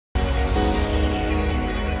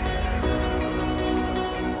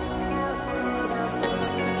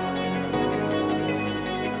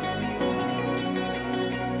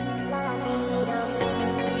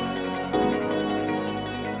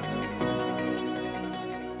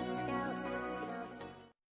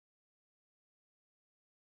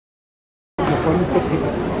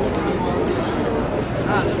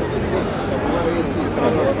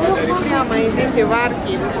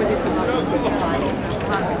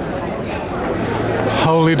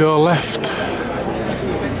Holy door left.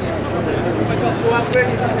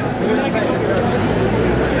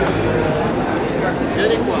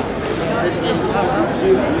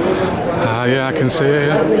 Ah, yeah, I can see it.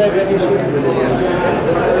 Yeah.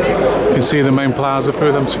 You can see the main plaza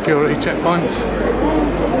through them security checkpoints.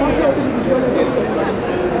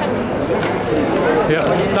 Yeah,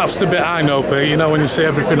 that's the bit I know, Pete. You know when you see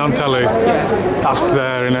everything on telly? That's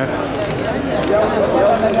there, innit?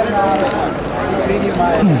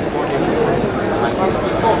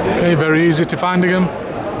 Okay, very easy to find again.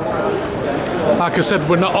 Like I said,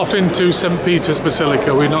 we're not off into St. Peter's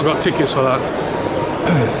Basilica. We've not got tickets for that.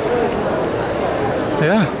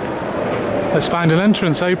 Yeah. Let's find an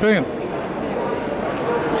entrance, eh, Pete?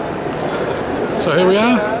 So here we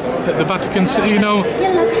are at the Vatican City. You know,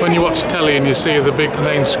 when you watch telly and you see the big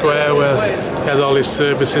main square where it has all his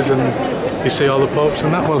services and you see all the popes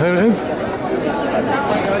and that, well, here it is.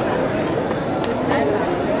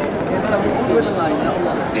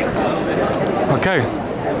 Okay,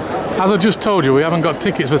 as I just told you, we haven't got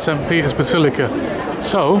tickets for St. Peter's Basilica.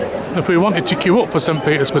 So, if we wanted to queue up for St.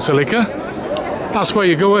 Peter's Basilica, that's where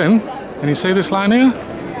you go in, and you see this line here?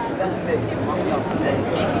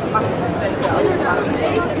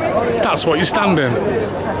 That's what you stand in.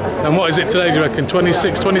 And what is it today, do you reckon?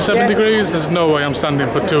 26, 27 degrees? There's no way I'm standing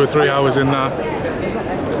for 2 or 3 hours in that.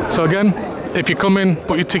 So again, if you come in,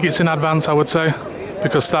 put your tickets in advance, I would say,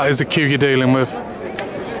 because that is the queue you're dealing with.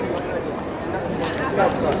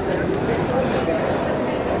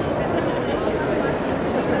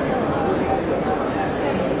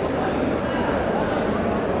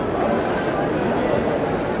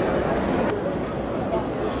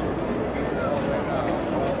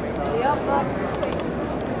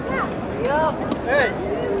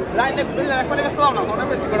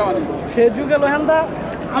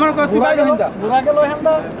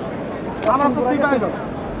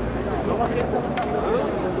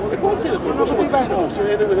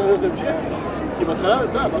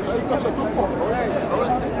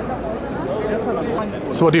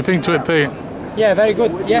 So what do you think to it, Pete? Yeah, very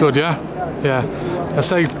good. Yeah. Good, yeah? Yeah. I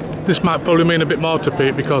say this might probably mean a bit more to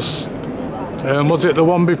Pete because was it the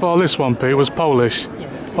one before this one, Pete, was Polish?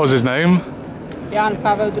 Yes. What was his name? Jan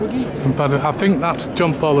Paweł II. I think that's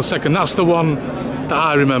John Paul II. That's the one that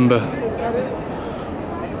I remember.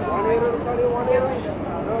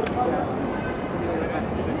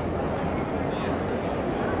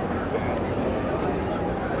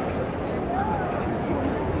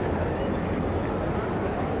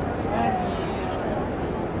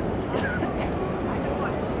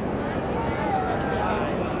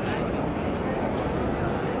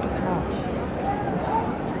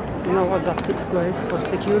 You know what's that fixed place for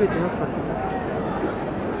security?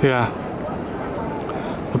 Yeah.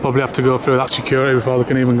 They'll probably have to go through that security before they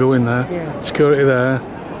can even go in there. Yeah. Security there.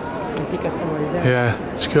 And tickets somewhere there.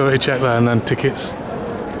 Yeah. Security check there and then tickets.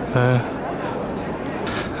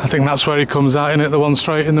 I think that's where he comes out, innit? The one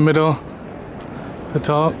straight in the middle. The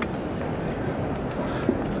talk.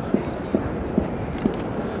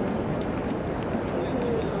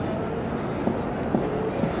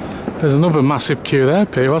 There's another massive queue there,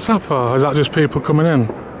 Pete. What's that for? Is that just people coming in?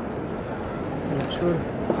 I'm not sure.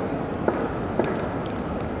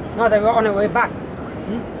 No, they were on their way back.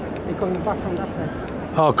 They're coming back from that side.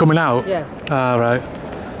 Oh, coming out? Yeah. Ah, right.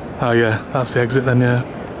 Oh, yeah. That's the exit then, yeah.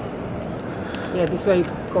 Yeah, this way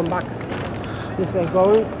come back. This way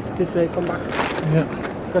going, this way come back. Yeah.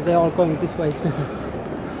 Because they're all going this way.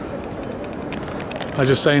 I was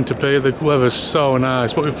just saying to Pete, the weather's so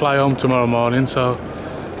nice, but we fly home tomorrow morning, so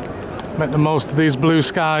make the most of these blue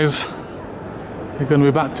skies. You're going to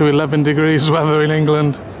be back to 11 degrees weather in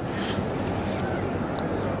England.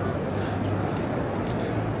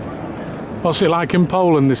 What's it like in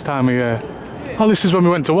Poland this time of year? Oh, this is when we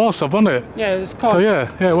went to Warsaw, wasn't it? Yeah, it was cold. So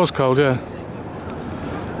yeah, it was cold, yeah.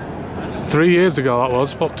 3 years ago that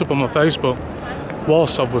was, popped up on my Facebook.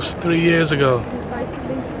 Warsaw was 3 years ago.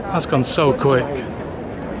 That's gone so quick.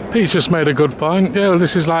 Pete's just made a good point. Yeah, well,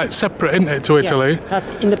 this is like separate, isn't it, to Italy? Yeah,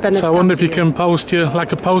 that's independent. So I wonder if you can post you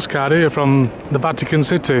like a postcard here from the Vatican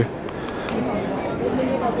City.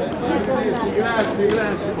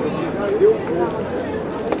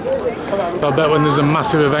 I bet when there's a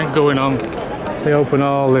massive event going on, they open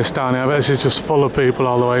all this down here. I bet this is just full of people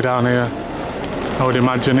all the way down here. I would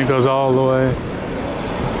imagine it goes all the way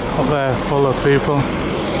up there, full of people.